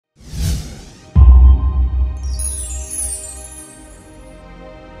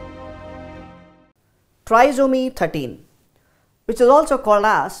trisomy 13, which is also called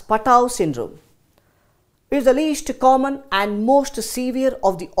as Patau syndrome, is the least common and most severe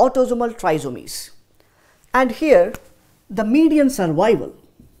of the autosomal trisomies. And here the median survival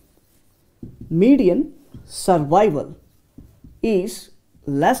is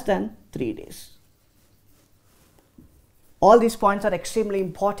less than 3 days. All these points are extremely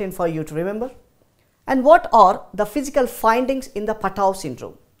important for you to remember. And what are the physical findings in the Patau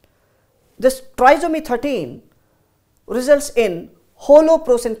syndrome? This trisomy 13 results in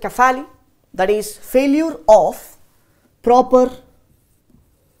holoprosencephaly, that is failure of proper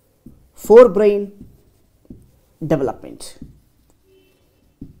forebrain development.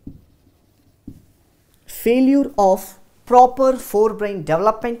 Failure of proper forebrain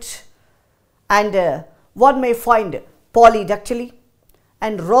development, and one may find polydactyly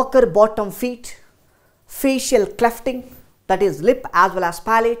and rocker bottom feet, facial clefting, that is lip as well as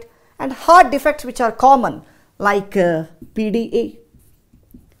palate, and heart defects which are common like PDA,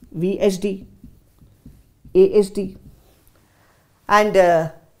 VSD, ASD, and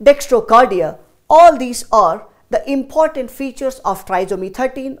dextrocardia. All these are the important features of trisomy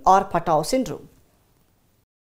 13 or Patau syndrome.